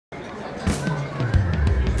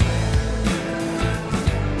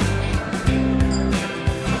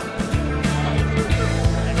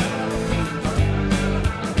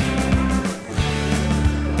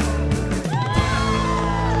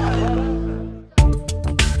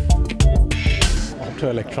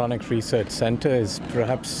Optoelectronics Research Centre is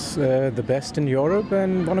perhaps the best in Europe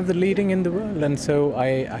and one of the leading in the world. And so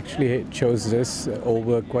I actually chose this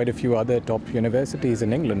over quite a few other top universities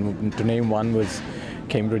in England. To name one was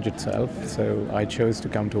Cambridge itself. So I chose to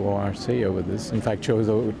come to ORC over this. In fact, chose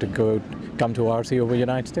to come to ORC over the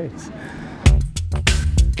United States.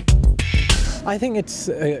 I think it's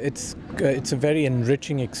a very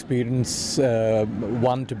enriching experience.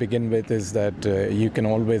 One, to begin with, is that you can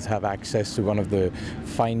always have access to one of the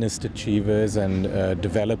finest achievers and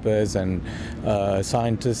developers and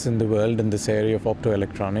scientists in the world in this area of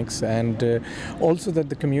optoelectronics, and also that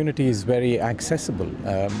the community is very accessible,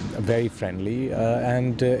 very friendly,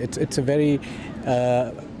 and it's a very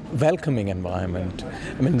welcoming environment.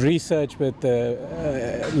 I mean, research with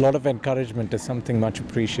a lot of encouragement is something much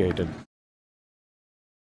appreciated.